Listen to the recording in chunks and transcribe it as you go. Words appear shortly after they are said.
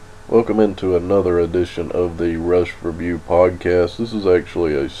Welcome into another edition of the Rush Review podcast. This is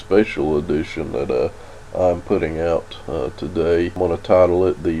actually a special edition that I'm putting out today. I'm going to title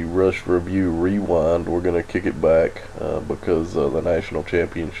it the Rush Review Rewind. We're going to kick it back because the national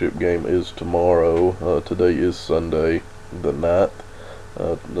championship game is tomorrow. Today is Sunday the 9th.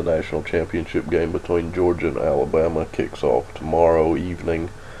 The national championship game between Georgia and Alabama kicks off tomorrow evening.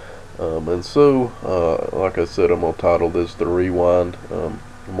 Like I said, I'm going to title this the Rewind.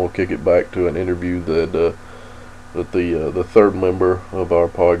 I'm going to kick it back to an interview that the third member of our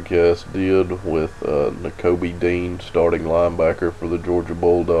podcast did with Nakobe Dean, starting linebacker for the Georgia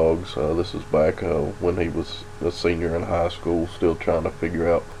Bulldogs. This is back when he was a senior in high school, still trying to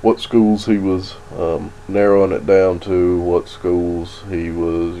figure out what schools he was narrowing it down to, what schools he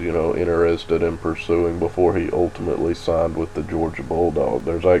was, interested in pursuing before he ultimately signed with the Georgia Bulldog.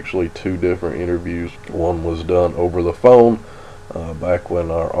 There's actually two different interviews. One was done over the phone. Back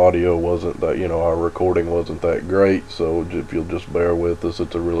when our audio wasn't that, our recording wasn't that great, so if you'll just bear with us,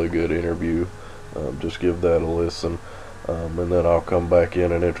 it's a really good interview. Just give that a listen. And then I'll come back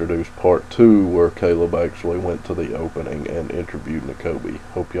in and introduce part two, where Caleb actually went to the opening and interviewed Nakobe.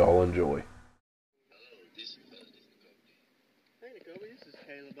 Hope y'all enjoy. Hey Nakobe, this is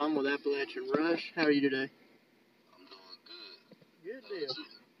Caleb. I'm with Appalachian Rush. How are you today? I'm doing good. Good deal.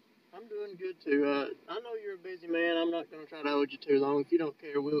 I'm doing good too. I know you're a busy man. I'm not going to try to hold you too long. If you don't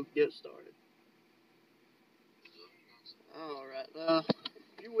care, we'll get started. All right.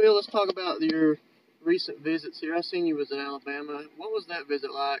 If you will, let's talk about your recent visits here. I seen you was in Alabama. What was that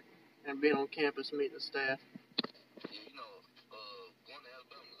visit like, and being on campus meeting the staff? Yeah, going to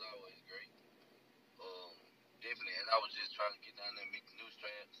Alabama was always great. Definitely, and I was just trying to get down there and meet the new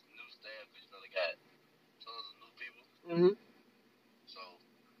staff, because they got tons of new people. Mm-hmm. So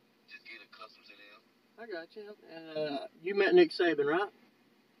just get accustomed to them. I got you. And you met Nick Saban, right?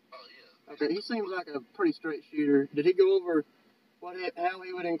 Oh yeah. Okay. He seems like a pretty straight shooter. Did he go over how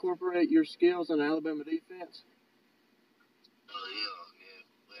he would incorporate your skills in Alabama defense? Yeah.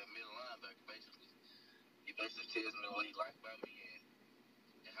 Well, middle linebacker basically. He basically tells me what he liked about me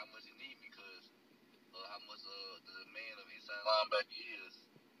and how much he needs me, because how much the demand of inside linebacker is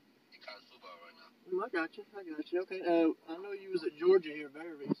in college football right now. I got you. Okay. I know you was at Georgia here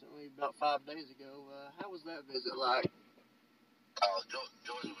very recently, about 5 days ago. How was that visit like?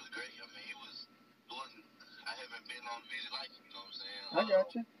 Georgia was great. I mean, I haven't been on a visit like it, you know what I'm saying? I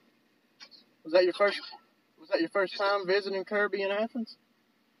got you. Was that your first time visiting Kirby in Athens?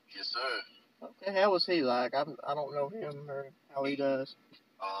 Yes, sir. Okay. How was he like? I don't know him or how he does.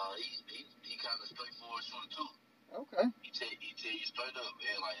 He kind of straightforward shooter too. Okay. He tell you straight up,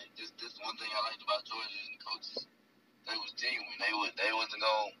 man. Like this one thing I liked about Georgia and the coaches. They was genuine. They wasn't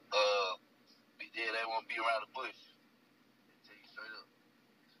gonna be there. They won't be around the bush. They tell you straight up.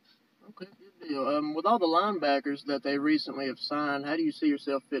 Okay, good deal. With all the linebackers that they recently have signed, how do you see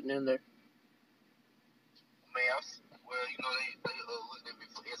yourself fitting in there? Man, they looked at me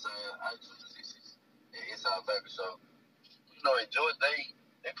for inside. I took positions and inside backer. So at Georgia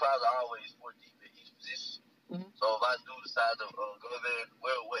they probably always 4 deep at each position. Mm-hmm. So if I do decide to go there,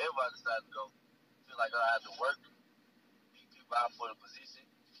 wherever I decide to go, I feel like I have to work, beat people out for the position,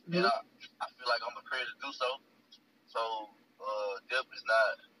 Mm-hmm. and I feel like I'm prepared to do so. So depth is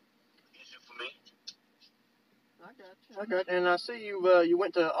not an issue for me. I got you. And I see you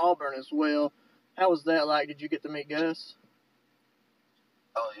went to Auburn as well. How was that like? Did you get to meet Gus?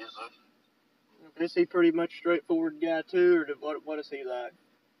 Oh, yes, sir. Is he pretty much straightforward guy too, or what is he like?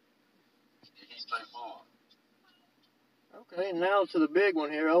 He's straightforward. Okay, now to the big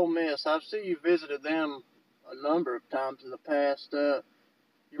one here, Ole Miss. I've seen you visited them a number of times in the past.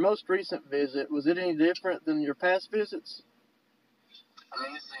 Your most recent visit, was it any different than your past visits? I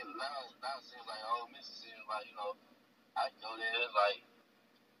mean, it seems like Ole Miss seems like, I can go there, it's like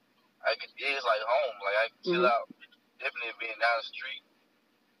home. Like, I can chill out. Definitely being down the street.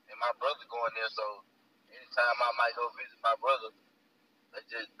 And my brother going there, so anytime I might go visit my brother,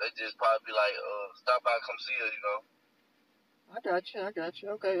 they just probably be like, stop by, come see us, I got you.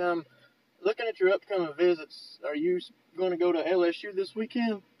 Okay, looking at your upcoming visits, are you going to go to LSU this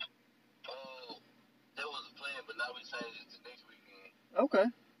weekend? That was a plan, but now we changed it to next weekend. Okay.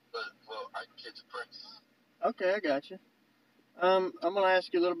 Well, I can catch a practice. Okay, I got you. I'm going to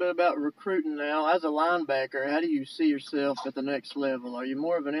ask you a little bit about recruiting now. As a linebacker, how do you see yourself at the next level? Are you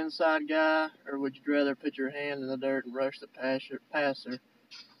more of an inside guy, or would you rather put your hand in the dirt and rush the passer? I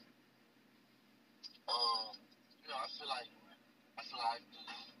feel like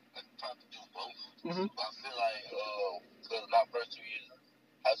I can probably do both. Mm-hmm. But I feel like because my first 2 years of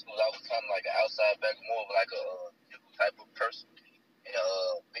high school, I was kind of like an outside back, more of like a nickel type of person. And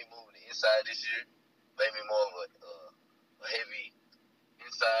me moving inside this year. Made me more of a heavy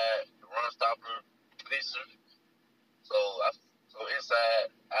inside run stopper blitzer. So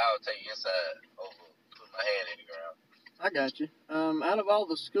inside, I'll take inside over putting my hand in the ground. I got you. Out of all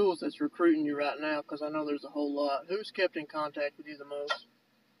the schools that's recruiting you right now, because I know there's a whole lot, who's kept in contact with you the most?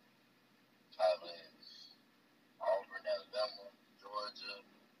 Probably Auburn, Alabama, Georgia,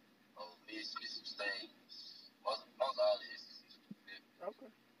 Mississippi State, most all the SEC.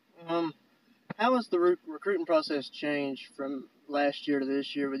 Okay. How has the recruiting process changed from last year to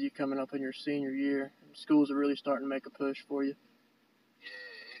this year with you coming up in your senior year? Schools are really starting to make a push for you. It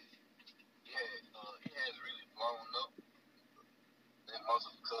has really blown up. And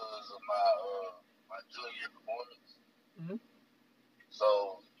mostly because of my junior year performance. Mm-hmm.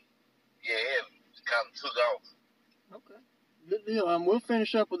 So, it kind of took off. Okay. Good deal. We'll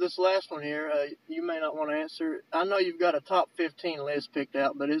finish up with this last one here. You may not want to answer. I know you've got a top 15 list picked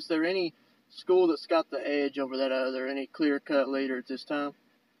out, but is there any school that's got the edge over that other? Any clear-cut leader at this time?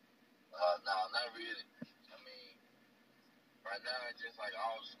 No, not really. I mean, right now it's just like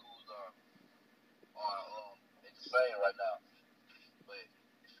all schools are it's the same right now. But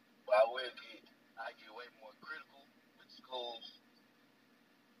I get way more critical with schools.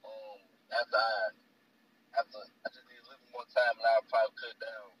 After I just need a little more time, and I'll probably cut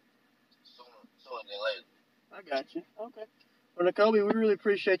down sooner than later. I got you. Okay. Well, Nakobe, we really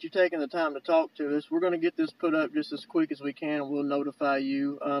appreciate you taking the time to talk to us. We're going to get this put up just as quick as we can, and we'll notify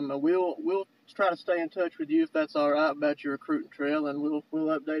you. We'll try to stay in touch with you if that's all right about your recruiting trail, and we'll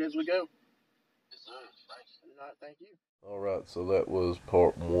update as we go. Yes, sir. Thanks. All right, thank you. All right, so that was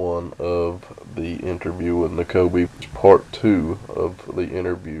part 1 of the interview with Nakobe. Part 2 of the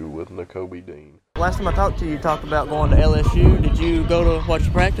interview with Nakobe Dean. Last time I talked to you, you talked about going to LSU. Did you go to watch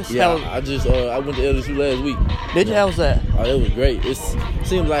your practice? Yeah, I went to LSU last week. Did you? How was that? Oh, it was great. It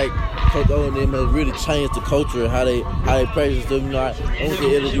seems like Coach O&M has really changed the culture and how they practice stuff. You know, I went to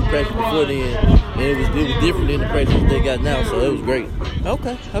LSU practice before then, and it was different than the practice they got now. So it was great.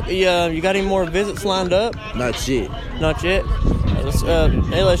 Okay. You got any more visits lined up? Not yet. Not yet.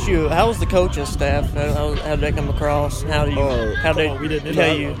 LSU. How was the coaching staff? How did they come across? How did they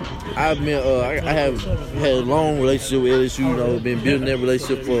tell you? I have had a long relationship with LSU. You know, been building that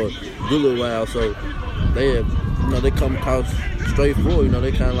relationship for a good little while. So they come across straightforward. You know,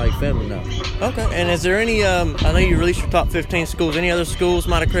 they kind of like family now. Okay. And is there any? I know you released your top 15 schools. Any other schools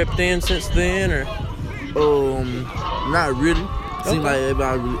might have crept in since then, or? Not really. Seems like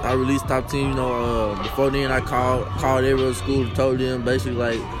I released top 10. You know, before then I called every other school and told them basically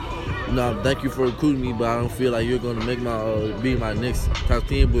like, you know, thank you for recruiting me, but I don't feel like you're gonna make be my next top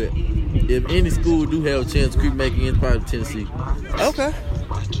 10. But if any school do have a chance to keep making it, it's probably Tennessee. Okay.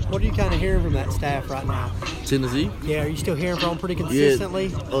 What are you kind of hearing from that staff right now? Tennessee? Yeah, are you still hearing from them pretty consistently?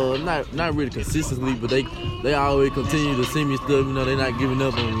 Yeah, not really consistently, but they always continue to send me stuff. You know, they're not giving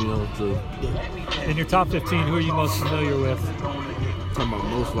up on me. You know, so. In your top 15, who are you most familiar with? Talking about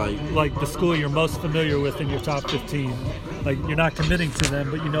most like the school you're most familiar with in your top 15. Like you're not committing to them,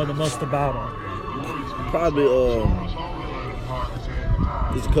 but you know the most about them. Probably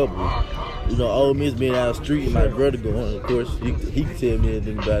there's a couple. You know, Ole Miss being out of the street, and my brother going. Of course, he can tell me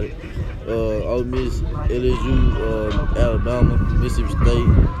anything about it. Ole Miss, LSU, Alabama, Mississippi State,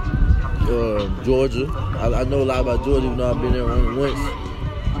 Georgia. I know a lot about Georgia, even though I've been there only once.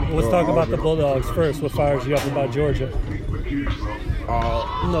 Let's talk about the Bulldogs first. What fires you up about Georgia? You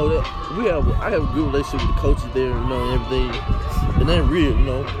know, I have a good relationship with the coaches there, you know, and everything. And they're real, you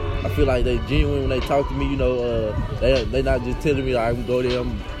know. I feel like they genuine when they talk to me, you know. They not just telling me, like, I can go there,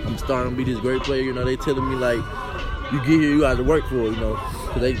 I'm starting to be this great player, you know. They telling me, like, you get here, you have to work for it, you know.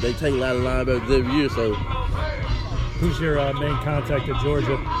 Because they take a lot of linebackers every year, so. Who's your main contact at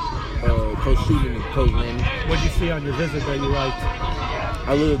Georgia? Coach Shooting and Coach Landy. What did you see on your visit that you liked?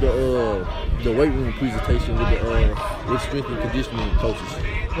 I love the weight room presentation with strength and conditioning coaches.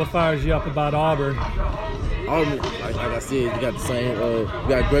 What fires you up about Auburn? Auburn, like I said, we got the same. We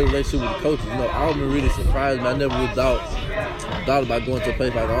got a great relationship with the coaches. You know, Auburn really surprised me. I never would thought about going to a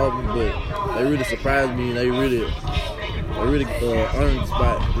place like Auburn, but they really surprised me, and they really earned the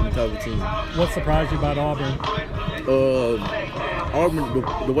spot in the top 15. What surprised you about Auburn? Auburn,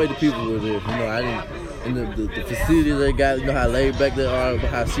 the way the people were there. You know, and the facilities they got, you know how laid back they are,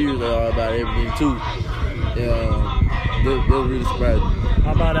 how serious they are about everything too. They really surprised me.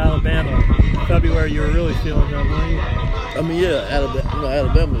 How about Alabama? February, you were really feeling them, weren't you? I mean, yeah,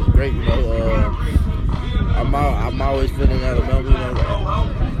 Alabama is great. You know, I'm always feeling Alabama. You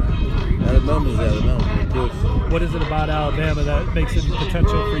know, Alabama is Alabama, of course. What is it about Alabama that makes it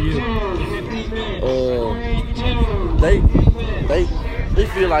potential for you? they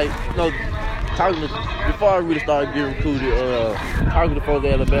feel like, you know, talking to, before I really started getting recruited, talking to folks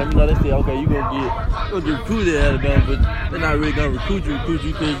at Alabama, you know, they say, okay, you gonna get recruited at Alabama, but they're not really gonna recruit you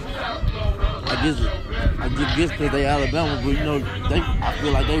because I guess because they Alabama, but you know, I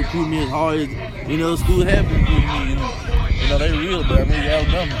feel like they recruit me as hard as any other school have been recruiting me. And, you know, they real, but I mean,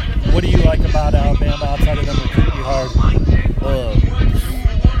 Alabama. What do you like about Alabama outside of them recruiting you hard?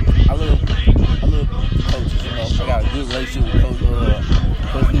 I love the coaches. You know, I got a good relationship with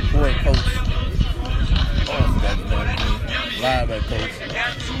Coach Newport, Coach. I forgot the name again. Linebacker coach.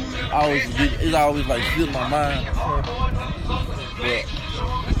 It's always like slipping my mind. But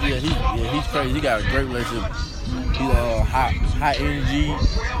he's crazy. He got a great relationship. He's high energy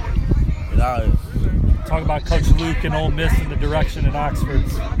and all. Talk about Coach Luke and Ole Miss in the direction in Oxford.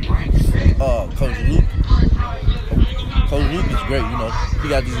 Coach Luke is great. You know, he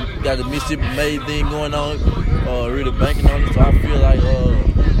got the Mississippi made thing going on. Really banking on it. So I feel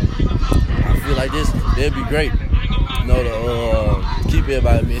like that'd be great. You know, to keep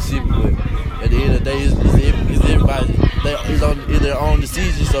everybody in Mississippi, but at the end of the day, it's everybody. They're on the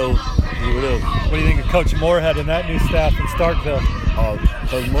season, so whatever. What do you think of Coach Moorhead and that new staff in Starkville?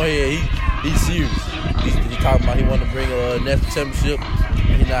 Coach Moorhead, he's serious. He talking about he want to bring a national championship.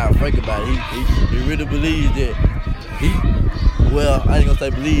 He's not afraid about it. He really believes that I ain't gonna say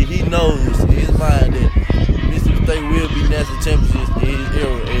believe. He knows in his mind that Mississippi State will be national champions in his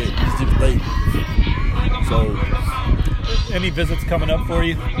era at Mississippi State. So, any visits coming up for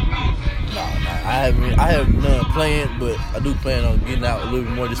you? No, I have none planned, but I do plan on getting out a little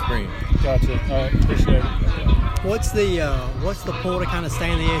bit more this spring. Gotcha. All right, appreciate it. What's the pull to kind of stay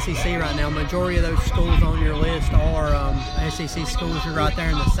in the SEC right now? Majority of those schools on your list are SEC schools. You're right there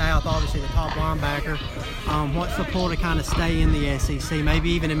in the South, obviously the top linebacker. What's the pull to kind of stay in the SEC, maybe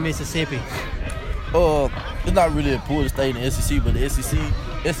even in Mississippi? It's not really a pull to stay in the SEC, but the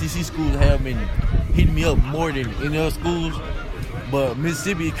SEC schools have been hitting me up more than any other schools. But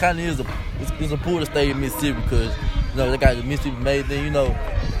Mississippi kind of is a pull to stay in Mississippi because, you know, they got the Mississippi made thing, you know.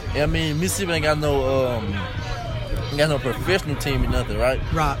 I mean, Mississippi ain't got no professional team or nothing, right?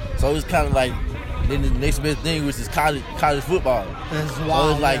 Right. So it's kind of like then the next best thing, which is college football. That's wild.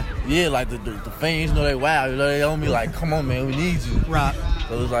 So it's like, like the fans, you know, they wild, you know, they on me like, come on, man, we need you. Right.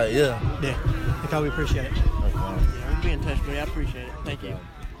 So it's like, yeah. We appreciate it. We'll be in touch, buddy. I appreciate it. Thank you.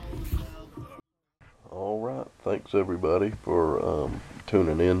 All right. Thanks, everybody, for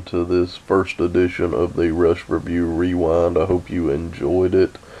tuning in to this first edition of the Rush Review Rewind. I hope you enjoyed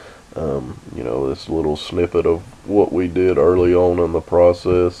it. You know, this little snippet of what we did early on in the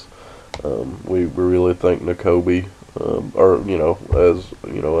process. We really thank Nakobe, as,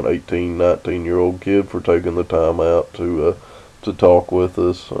 you know, an 18, 19-year-old kid for taking the time out to talk with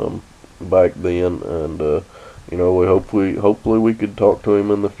us back then. And, you know, hopefully we could talk to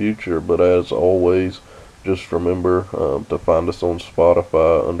him in the future. But as always, just remember to find us on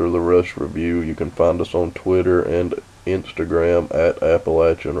Spotify under the Rush Review. You can find us on Twitter and Instagram at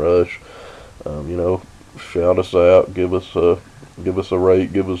Appalachian Rush. You know, shout us out, give us a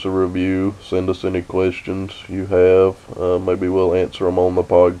rate, give us a review, send us any questions you have. Maybe we'll answer them on the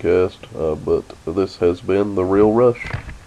podcast. But this has been The Real Rush.